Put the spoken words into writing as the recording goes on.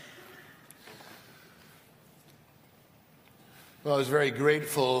Well, I was very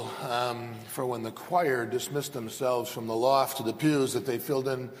grateful for when the choir dismissed themselves from the loft to the pews that they filled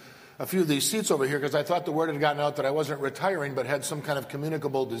in a few of these seats over here because I thought the word had gotten out that I wasn't retiring but had some kind of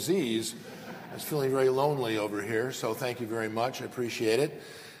communicable disease. I was feeling very lonely over here, so thank you very much. I appreciate it.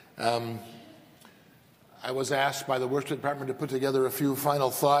 I was asked by the worship department to put together a few final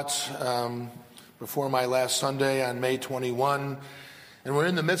thoughts before my last Sunday on May 21, and we're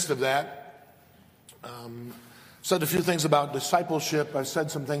in the midst of that. Said a few things about discipleship. I said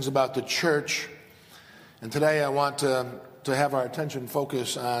some things about the church. And today I want to have our attention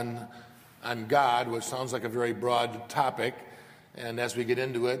focus on God, which sounds like a very broad topic. And as we get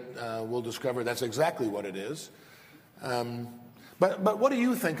into it, we'll discover that's exactly what it is. But what do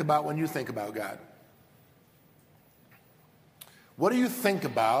you think about when you think about God? What do you think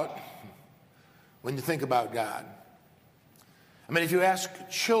about when you think about God? I mean, if you ask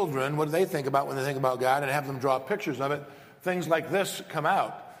children what do they think about when they think about God and have them draw pictures of it, things like this come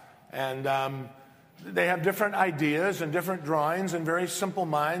out. And they have different ideas and different drawings and very simple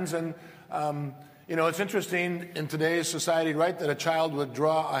minds. And, it's interesting in today's society, right, that a child would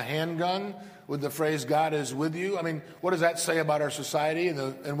draw a handgun with the phrase, God is with you. I mean, what does that say about our society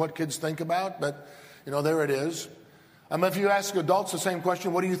and what kids think about? But, there it is. If you ask adults the same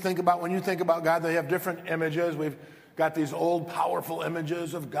question, what do you think about when you think about God? They have different images. We've got these old, powerful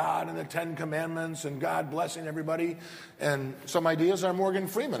images of God and the Ten Commandments and God blessing everybody. And some ideas are Morgan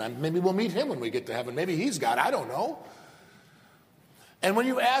Freeman. Maybe we'll meet him when we get to heaven. Maybe he's God. I don't know. And when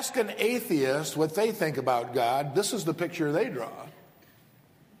you ask an atheist what they think about God, this is the picture they draw.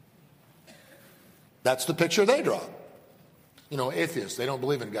 That's the picture they draw. Atheists, they don't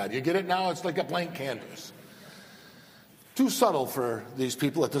believe in God. You get it now? It's like a blank canvas. Too subtle for these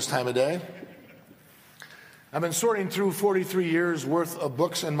people at this time of day. I've been sorting through 43 years worth of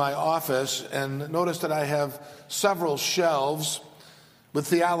books in my office and noticed that I have several shelves with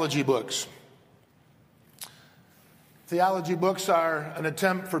theology books. Theology books are an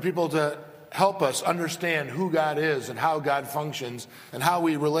attempt for people to help us understand who God is and how God functions and how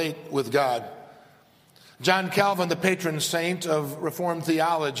we relate with God. John Calvin, the patron saint of Reformed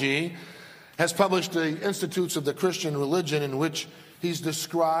theology, has published the Institutes of the Christian Religion, in which he's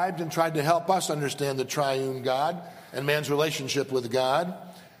described and tried to help us understand the triune God and man's relationship with God.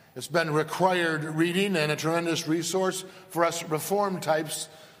 It's been required reading and a tremendous resource for us Reformed types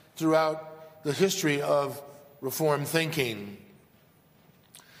throughout the history of Reformed thinking.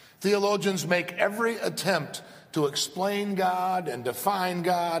 Theologians make every attempt to explain God and define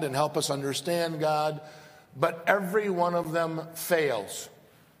God and help us understand God, but every one of them fails.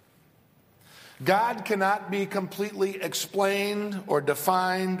 God cannot be completely explained or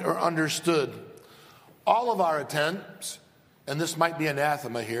defined or understood. All of our attempts, and this might be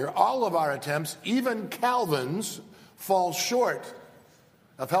anathema here, all of our attempts, even Calvin's, fall short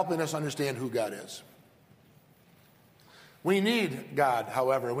of helping us understand who God is. We need God,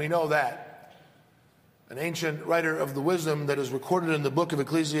 however, we know that. An ancient writer of the wisdom that is recorded in the book of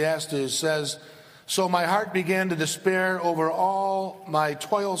Ecclesiastes says, "So my heart began to despair over all my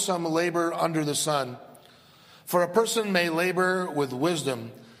toilsome labor under the sun. For a person may labor with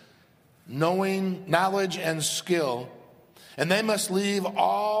wisdom, knowledge and skill, and they must leave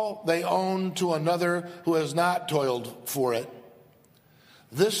all they own to another who has not toiled for it.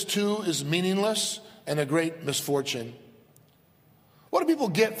 This too is meaningless and a great misfortune." What do people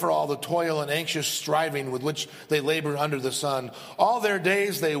get for all the toil and anxious striving with which they labor under the sun? All their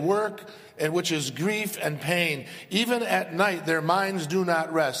days they work, and which is grief and pain. Even at night their minds do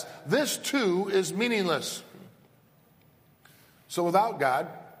not rest. This too is meaningless. So without God,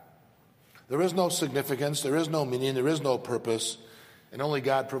 there is no significance, there is no meaning, there is no purpose, and only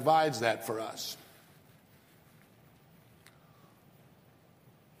God provides that for us.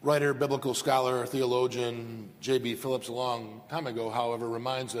 Writer, biblical scholar, theologian J.B. Phillips a long time ago, however,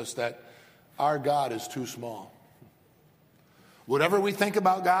 reminds us that our God is too small. Whatever we think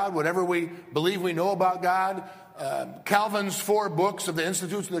about God, whatever we believe we know about God, Calvin's 4 books of the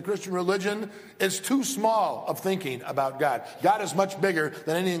Institutes of the Christian Religion is too small of thinking about God. God is much bigger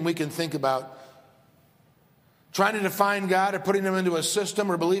than anything we can think about. Trying to define God or putting him into a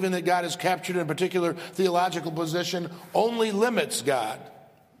system or believing that God is captured in a particular theological position only limits God.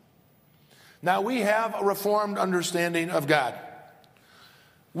 Now, we have a Reformed understanding of God,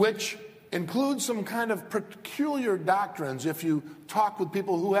 which includes some kind of peculiar doctrines if you talk with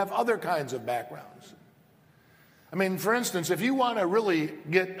people who have other kinds of backgrounds. I mean, for instance, if you want to really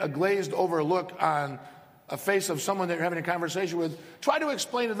get a glazed over look on a face of someone that you're having a conversation with, try to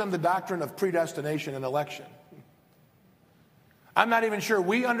explain to them the doctrine of predestination and election. I'm not even sure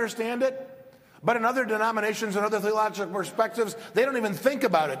we understand it, But in other denominations and other theological perspectives, they don't even think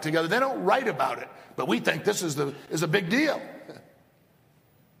about it together. They don't write about it. But we think this is a big deal.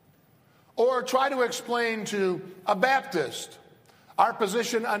 Or try to explain to a Baptist our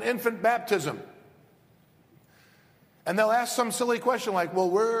position on infant baptism. And they'll ask some silly question like, well,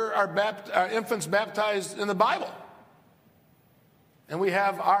 where are our infants baptized in the Bible? And we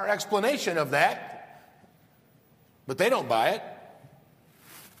have our explanation of that, but they don't buy it.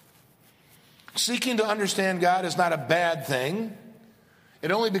 Seeking to understand God is not a bad thing.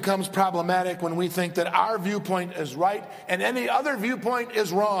 It only becomes problematic when we think that our viewpoint is right and any other viewpoint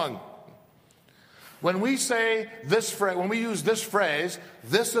is wrong. When we say this phrase, when we use this phrase,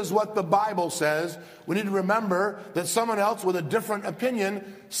 this is what the Bible says, we need to remember that someone else with a different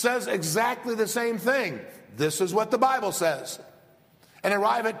opinion says exactly the same thing. This is what the Bible says. And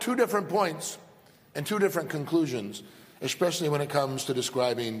arrive at two different points and two different conclusions, especially when it comes to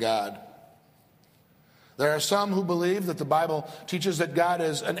describing God. There are some who believe that the Bible teaches that God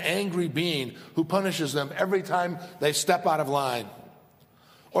is an angry being who punishes them every time they step out of line.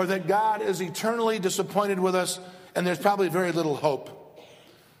 Or that God is eternally disappointed with us and there's probably very little hope.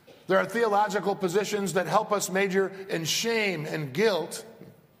 There are theological positions that help us major in shame and guilt.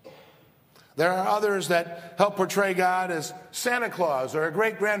 There are others that help portray God as Santa Claus or a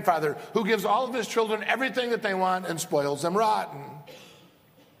great-grandfather who gives all of his children everything that they want and spoils them rotten.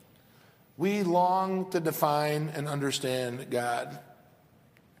 We long to define and understand God.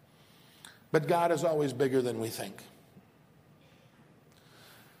 But God is always bigger than we think.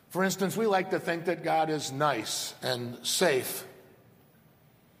 For instance, we like to think that God is nice and safe.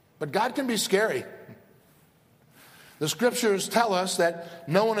 But God can be scary. The scriptures tell us that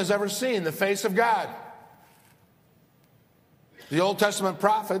no one has ever seen the face of God. The Old Testament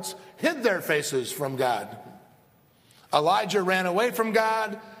prophets hid their faces from God. Elijah ran away from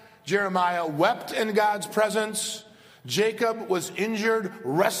God. Jeremiah wept in God's presence. Jacob was injured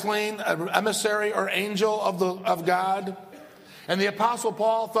wrestling an emissary or angel of God. And the Apostle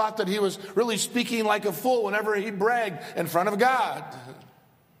Paul thought that he was really speaking like a fool whenever he bragged in front of God.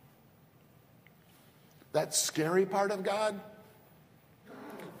 That scary part of God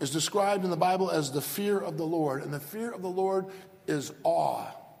is described in the Bible as the fear of the Lord. And the fear of the Lord is awe.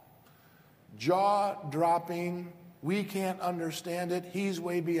 Jaw-dropping. We can't understand it. He's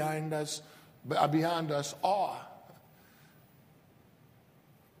way beyond us awe.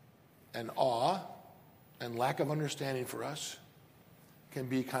 And awe and lack of understanding for us can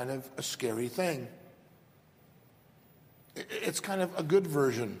be kind of a scary thing. It's kind of a good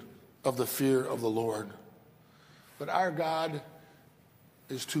version of the fear of the Lord. But our God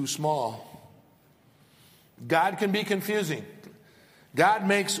is too small. God can be confusing. God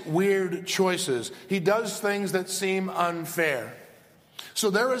makes weird choices. He does things that seem unfair. So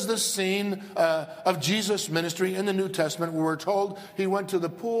there is this scene of Jesus' ministry in the New Testament where we're told he went to the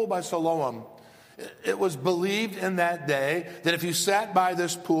pool by Siloam. It was believed in that day that if you sat by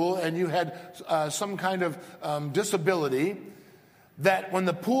this pool and you had some kind of disability, that when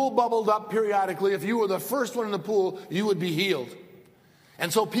the pool bubbled up periodically, if you were the first one in the pool, you would be healed.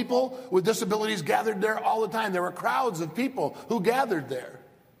 And so people with disabilities gathered there all the time. There were crowds of people who gathered there,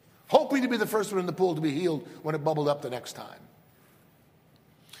 hoping to be the first one in the pool to be healed when it bubbled up the next time.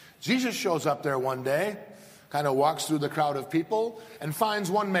 Jesus shows up there one day, kind of walks through the crowd of people, and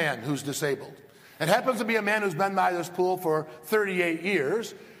finds one man who's disabled. It happens to be a man who's been by this pool for 38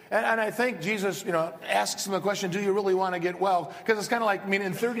 years. And I think Jesus, asks him a question, do you really want to get well? Because it's kind of like,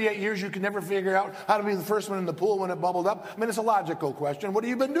 in 38 years, you can never figure out how to be the first one in the pool when it bubbled up. It's a logical question. What have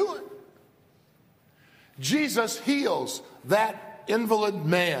you been doing? Jesus heals that invalid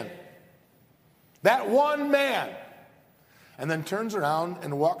man. That one man. And then turns around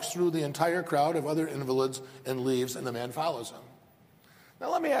and walks through the entire crowd of other invalids and leaves, and the man follows him.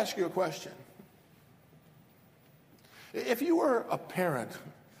 Now, let me ask you a question. If you were a parent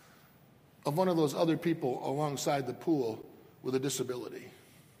of one of those other people alongside the pool with a disability,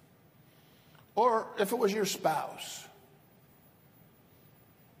 or if it was your spouse,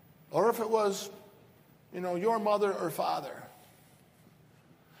 or if it was, your mother or father,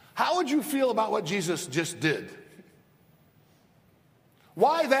 how would you feel about what Jesus just did?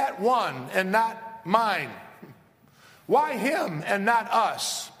 Why that one and not mine? Why him and not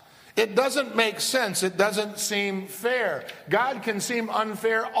us? It doesn't make sense. It doesn't seem fair. God can seem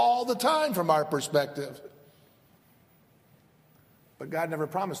unfair all the time from our perspective. But God never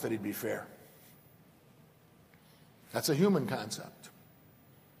promised that he'd be fair. That's a human concept.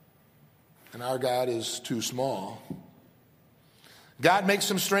 And our God is too small. God makes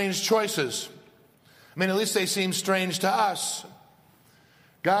some strange choices. At least they seem strange to us.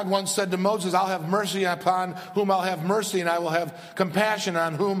 God once said to Moses, I'll have mercy upon whom I'll have mercy, and I will have compassion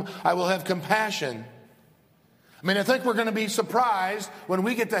on whom I will have compassion. I mean, I think we're going to be surprised when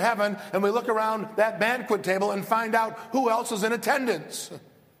we get to heaven and we look around that banquet table and find out who else is in attendance.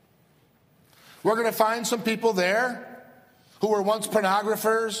 We're going to find some people there who were once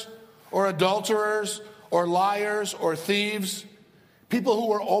pornographers or adulterers or liars or thieves, people who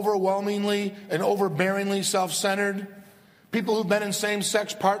were overwhelmingly and overbearingly self-centered, people who've been in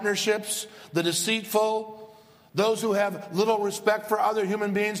same-sex partnerships, the deceitful, those who have little respect for other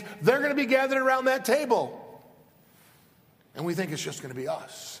human beings. They're going to be gathered around that table. And we think it's just going to be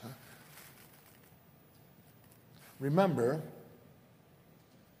us. Remember,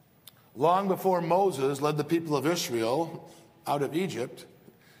 long before Moses led the people of Israel out of Egypt,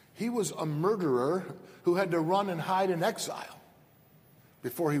 he was a murderer who had to run and hide in exile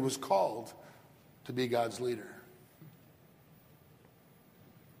before he was called to be God's leader.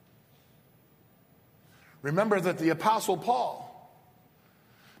 Remember that the Apostle Paul,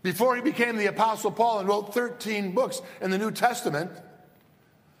 before he became the Apostle Paul and wrote 13 books in the New Testament,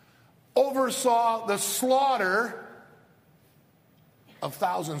 oversaw the slaughter of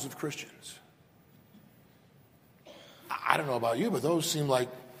thousands of Christians. I don't know about you, but those seem like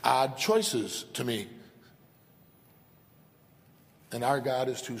odd choices to me. And our God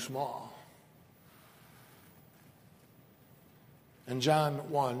is too small. In John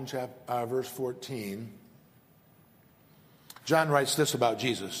 1, verse 14, John writes this about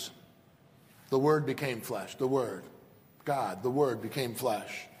Jesus. The Word became flesh. The Word, God, the Word became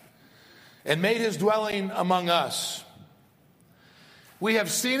flesh and made his dwelling among us. We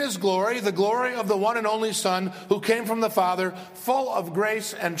have seen his glory, the glory of the one and only Son who came from the Father, full of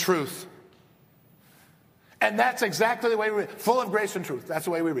grace and truth. And that's exactly the way we read it. Full of grace and truth. That's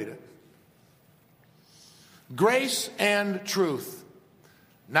the way we read it. Grace and truth.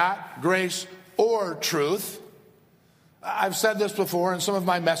 Not grace or truth. I've said this before in some of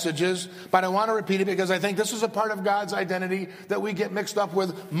my messages, but I want to repeat it because I think this is a part of God's identity that we get mixed up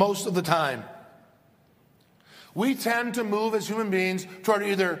with most of the time. We tend to move as human beings toward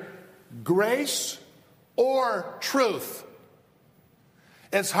either grace or truth.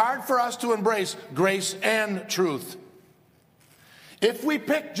 It's hard for us to embrace grace and truth. If we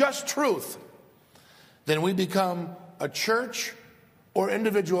pick just truth, then we become a church or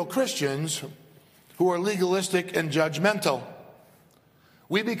individual Christians who are legalistic and judgmental.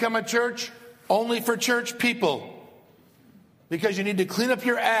 We become a church only for church people because you need to clean up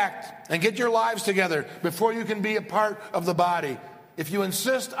your act and get your lives together before you can be a part of the body if you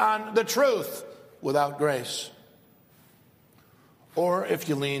insist on the truth without grace. Or if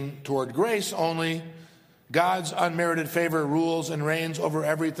you lean toward grace only, God's unmerited favor rules and reigns over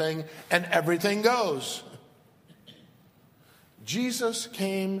everything, and everything goes. Jesus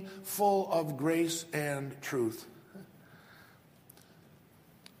came full of grace and truth.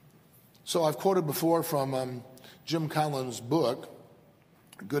 So I've quoted before from Jim Collins' book,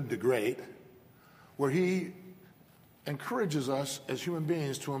 Good to Great, where he encourages us as human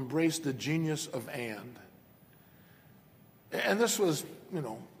beings to embrace the genius of and. And this was,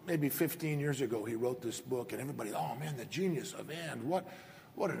 maybe 15 years ago he wrote this book, and everybody, oh man, the genius of and.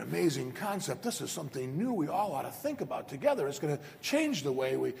 What an amazing concept. This is something new we all ought to think about together. It's going to change the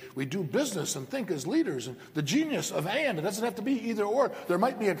way we do business and think as leaders. And the genius of and, it doesn't have to be either or. There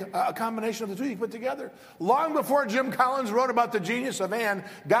might be a combination of the two you put together. Long before Jim Collins wrote about the genius of and,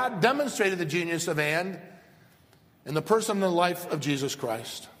 God demonstrated the genius of and in the person and the life of Jesus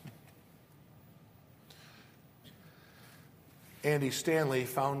Christ. Andy Stanley,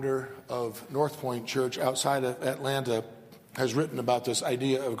 founder of North Point Church outside of Atlanta, has written about this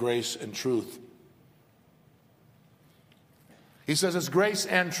idea of grace and truth. He says it's grace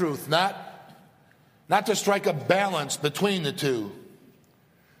and truth, not to strike a balance between the two.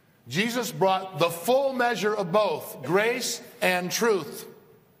 Jesus brought the full measure of both, grace and truth.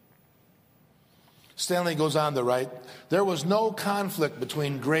 Stanley goes on to write, there was no conflict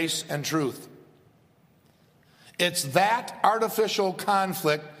between grace and truth. It's that artificial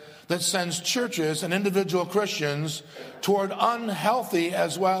conflict that sends churches and individual Christians toward unhealthy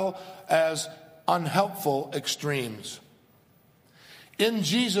as well as unhelpful extremes. In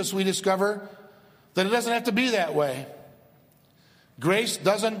Jesus, we discover that it doesn't have to be that way. Grace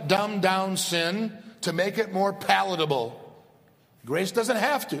doesn't dumb down sin to make it more palatable. Grace doesn't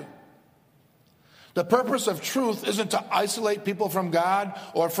have to. The purpose of truth isn't to isolate people from God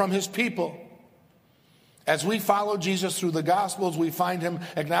or from his people. As we follow Jesus through the Gospels, we find him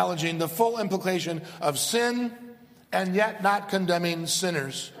acknowledging the full implication of sin and yet not condemning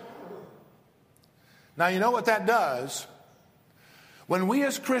sinners. Now, you know what that does? When we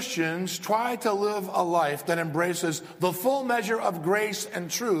as Christians try to live a life that embraces the full measure of grace and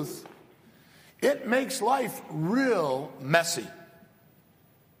truth, it makes life real messy.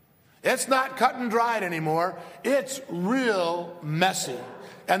 It's not cut and dried anymore. It's real messy.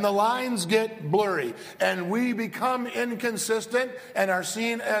 And the lines get blurry. And we become inconsistent and are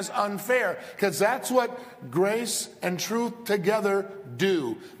seen as unfair. Because that's what grace and truth together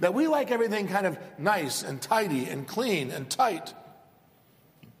do. That we like everything kind of nice and tidy and clean and tight.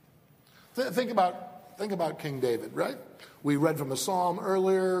 Think about King David, right? We read from a psalm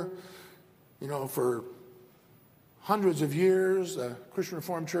earlier. You know, for hundreds of years, the Christian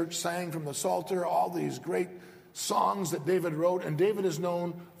Reformed Church sang from the Psalter all these great songs that David wrote. And David is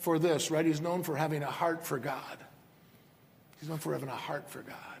known for this, right? He's known for having a heart for God. He's known for having a heart for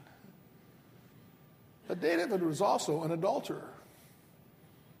God. But David was also an adulterer.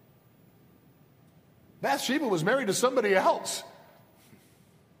 Bathsheba was married to somebody else.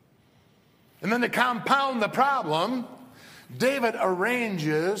 And then to compound the problem, David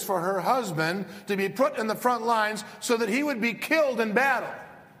arranges for her husband to be put in the front lines so that he would be killed in battle.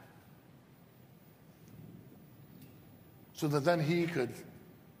 So that then he could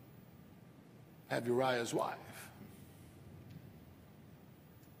have Uriah's wife.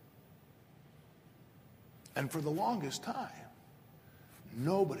 And for the longest time,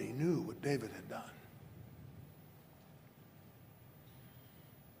 nobody knew what David had done.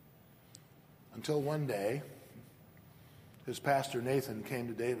 Until one day, his pastor Nathan came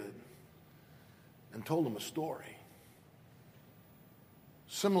to David and told him a story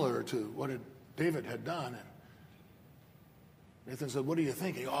similar to what David had done. And Nathan said, "What are you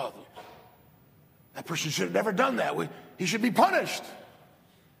thinking?" "Oh, that person should have never done that. He should be punished."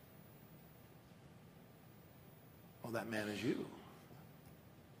 "Well, that man is you."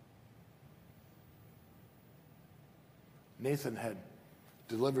 Nathan had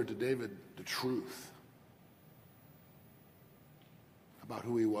delivered to David the truth about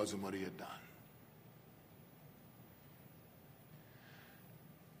who he was and what he had done.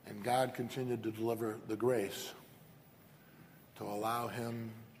 And God continued to deliver the grace to allow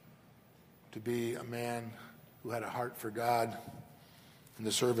him to be a man who had a heart for God and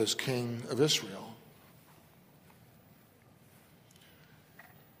to serve as king of Israel.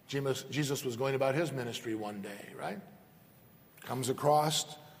 Jesus was going about his ministry one day, right? Comes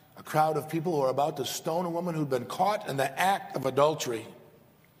across a crowd of people who are about to stone a woman who'd been caught in the act of adultery.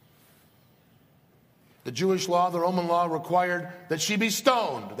 The Jewish law, the Roman law, required that she be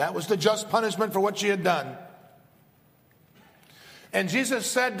stoned. That was the just punishment for what she had done. And Jesus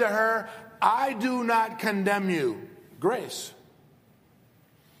said to her, "I do not condemn you." Grace.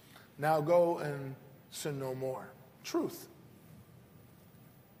 "Now go and sin no more." Truth.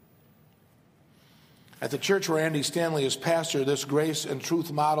 At the church where Andy Stanley is pastor, this grace and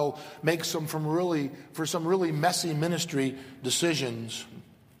truth model makes them for some really messy ministry decisions.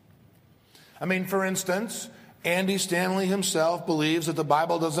 I mean, for instance, Andy Stanley himself believes that the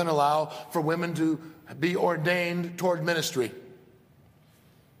Bible doesn't allow for women to be ordained toward ministry.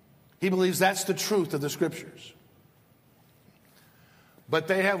 He believes that's the truth of the scriptures. But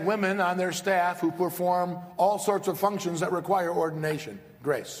they have women on their staff who perform all sorts of functions that require ordination.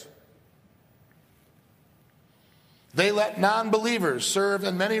 Grace. They let non-believers serve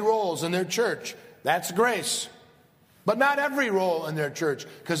in many roles in their church. That's grace. But not every role in their church,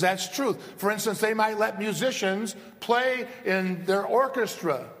 because that's truth. For instance, they might let musicians play in their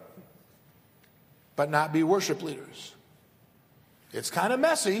orchestra, but not be worship leaders. It's kind of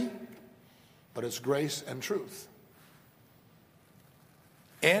messy, but it's grace and truth.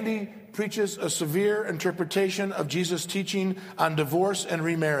 Andy preaches a severe interpretation of Jesus' teaching on divorce and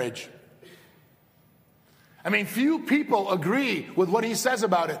remarriage. I mean, few people agree with what he says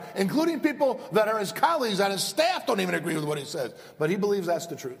about it, including people that are his colleagues on his staff don't even agree with what he says. But he believes that's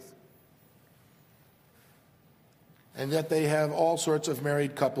the truth. And yet they have all sorts of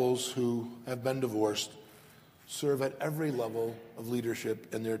married couples who have been divorced serve at every level of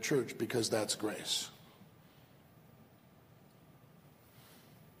leadership in their church because that's grace.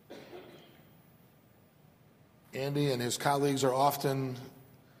 Andy and his colleagues are often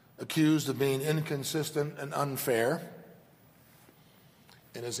accused of being inconsistent and unfair.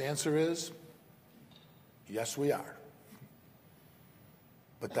 And his answer is, yes, we are.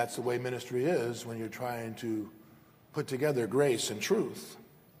 But that's the way ministry is when you're trying to put together grace and truth.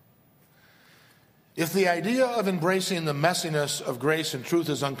 If the idea of embracing the messiness of grace and truth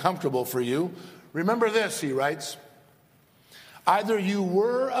is uncomfortable for you, remember this, he writes. Either you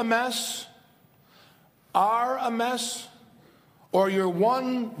were a mess, are a mess, or you're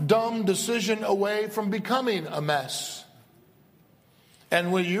one dumb decision away from becoming a mess.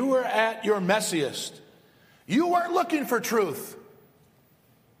 And when you were at your messiest, you weren't looking for truth.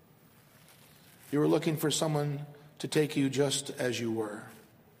 You were looking for someone to take you just as you were.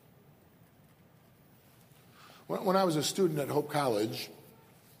 When I was a student at Hope College,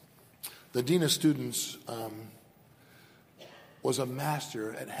 the dean of students was a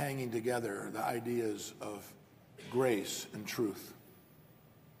master at hanging together the ideas of grace and truth.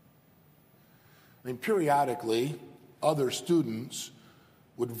 I mean, periodically, other students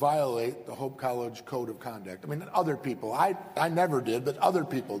would violate the Hope College Code of Conduct. I mean, other people. I never did, but other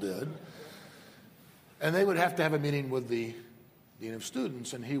people did. And they would have to have a meeting with the dean of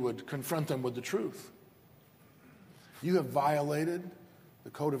students, and he would confront them with the truth. You have violated the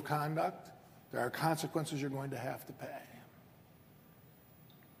code of conduct. There are consequences you're going to have to pay.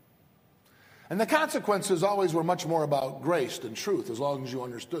 And the consequences always were much more about grace than truth, as long as you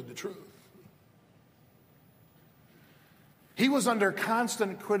understood the truth. He was under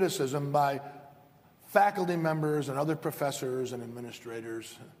constant criticism by faculty members and other professors and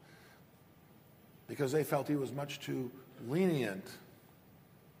administrators because they felt he was much too lenient.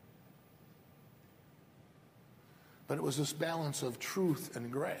 But it was this balance of truth and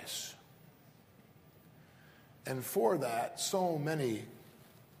grace. And for that, so many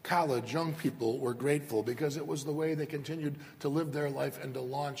college young people were grateful because it was the way they continued to live their life and to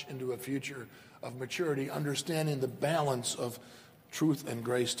launch into a future of maturity, understanding the balance of truth and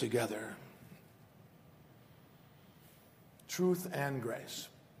grace together. Truth and grace.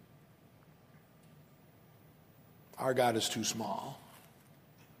 Our God is too small.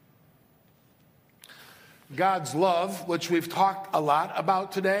 God's love, which we've talked a lot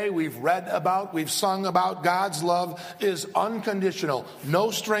about today, we've read about, we've sung about, God's love is unconditional,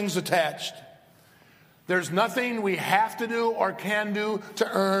 no strings attached. There's nothing we have to do or can do to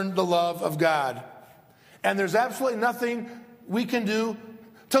earn the love of God. And there's absolutely nothing we can do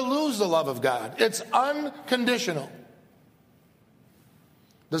to lose the love of God. It's unconditional.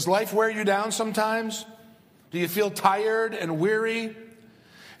 Does life wear you down sometimes? Do you feel tired and weary?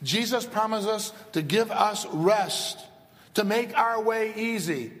 Jesus promises us to give us rest, to make our way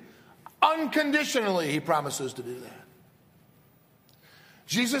easy. Unconditionally, he promises to do that.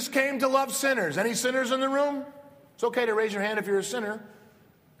 Jesus came to love sinners. Any sinners in the room? It's okay to raise your hand if you're a sinner.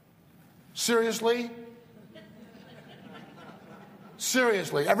 Seriously?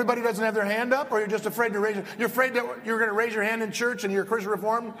 Seriously. Everybody doesn't have their hand up, or you're just afraid to raise it? You're afraid that you're going to raise your hand in church and you're Christian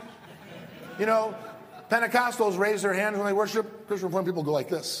Reformed? You know, Pentecostals raise their hands when they worship. Christian Reformed people go like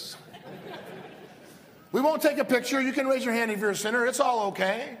this. We won't take a picture. You can raise your hand if you're a sinner. It's all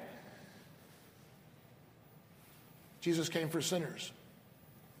okay. Jesus came for sinners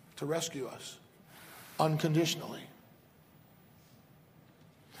to rescue us unconditionally.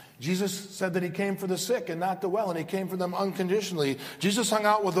 Jesus said that he came for the sick and not the well, and he came for them unconditionally. Jesus hung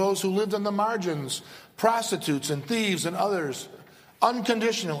out with those who lived on the margins, prostitutes and thieves and others,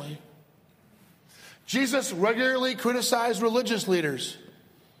 unconditionally. Jesus regularly criticized religious leaders.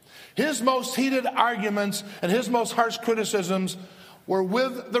 His most heated arguments and his most harsh criticisms were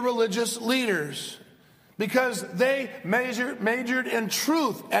with the religious leaders because they majored in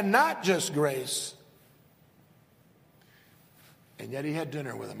truth and not just grace. And yet he had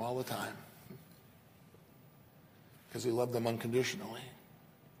dinner with them all the time because he loved them unconditionally.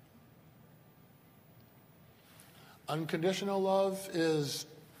 Unconditional love is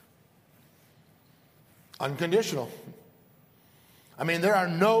unconditional. I mean, there are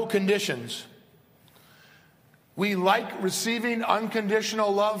no conditions. We like receiving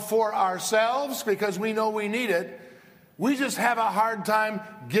unconditional love for ourselves because we know we need it. We just have a hard time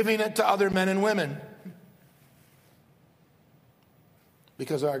giving it to other men and women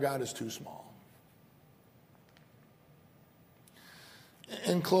because our God is too small.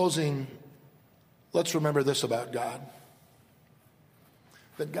 In closing, let's remember this about God,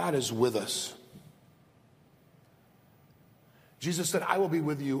 that God is with us. Jesus said, I will be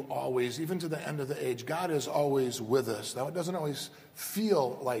with you always, even to the end of the age. God is always with us. Now, it doesn't always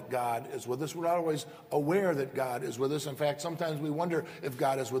feel like God is with us. We're not always aware that God is with us. In fact, sometimes we wonder if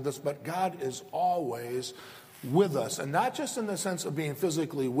God is with us, but God is always with us. And not just in the sense of being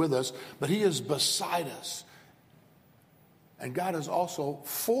physically with us, but he is beside us. And God is also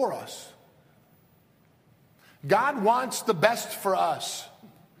for us. God wants the best for us.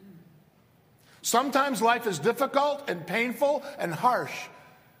 Sometimes life is difficult and painful and harsh.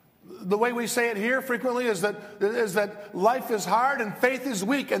 The way we say it here frequently is that life is hard and faith is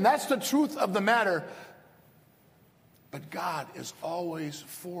weak, and that's the truth of the matter. But God is always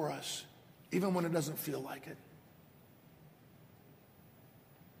for us, even when it doesn't feel like it.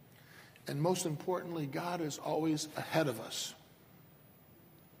 And most importantly, God is always ahead of us.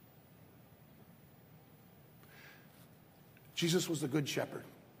 Jesus was the good shepherd.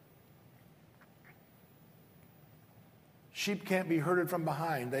 Sheep can't be herded from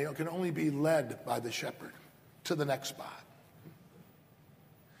behind. They can only be led by the shepherd to the next spot.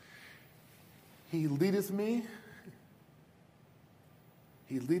 He leadeth me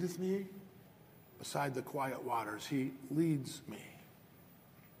beside the quiet waters. He leads me.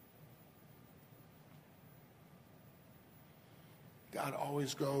 God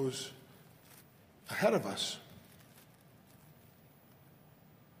always goes ahead of us.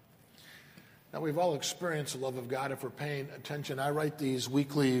 Now, we've all experienced the love of God if we're paying attention. I write these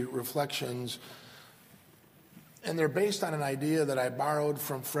weekly reflections, and they're based on an idea that I borrowed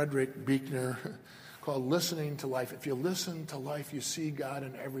from Frederick Buechner called listening to life. If you listen to life, you see God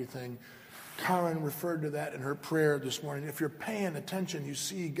in everything. Karen referred to that in her prayer this morning. If you're paying attention, you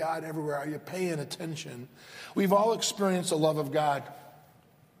see God everywhere. Are you paying attention? We've all experienced the love of God.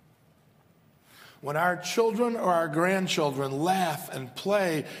 When our children or our grandchildren laugh and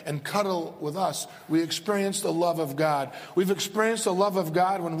play and cuddle with us, we experience the love of God. We've experienced the love of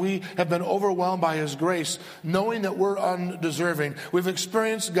God when we have been overwhelmed by His grace, knowing that we're undeserving. We've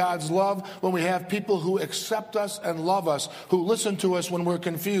experienced God's love when we have people who accept us and love us, who listen to us when we're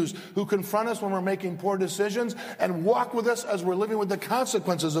confused, who confront us when we're making poor decisions, and walk with us as we're living with the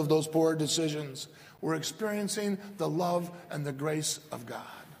consequences of those poor decisions. We're experiencing the love and the grace of God.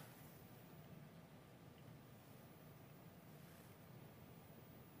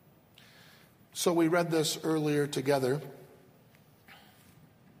 So we read this earlier together.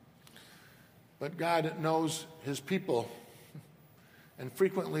 But God knows His people. And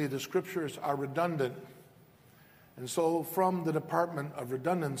frequently the scriptures are redundant. And so from the department of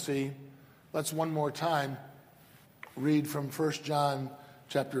redundancy, let's one more time read from 1 John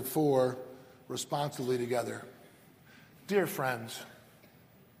chapter 4 responsively together. Dear friends,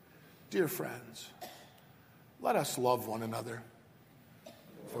 let us love one another,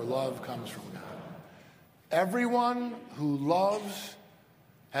 for love comes from God. Everyone who loves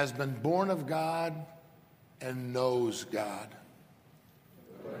has been born of God and knows God.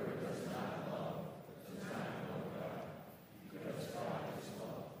 Whoever does not love does not know God, because God is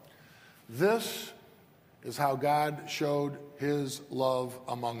love. This is how God showed His love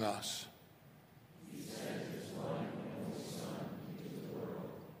among us. He sent His one and only Son into the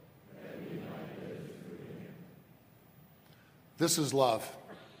world, that we might live through Him. This is love.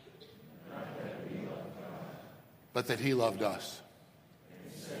 But that He loved us.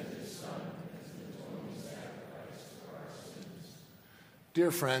 And sent His Son as an atoning sacrifice for our sins.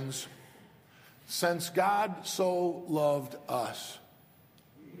 Dear friends, since God so loved us,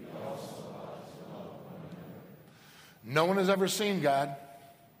 we also ought to love one another. No one has ever seen God,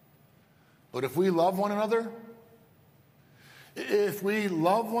 but if we love one another,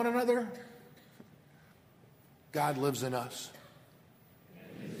 God lives in us.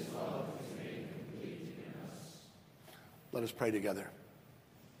 Let us pray together.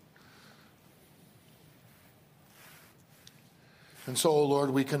 And so, O Lord,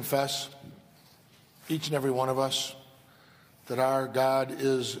 we confess, each and every one of us, that our God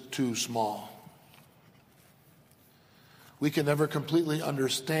is too small. We can never completely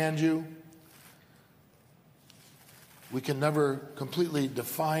understand You. We can never completely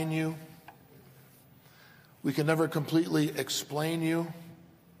define You. We can never completely explain You.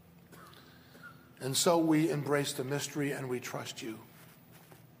 And so we embrace the mystery and we trust You.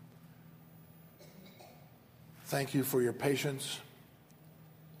 Thank You for Your patience,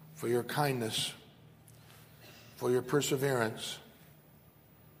 for Your kindness, for Your perseverance,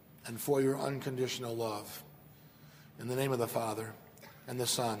 and for Your unconditional love. In the name of the Father, and the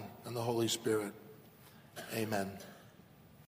Son, and the Holy Spirit, amen.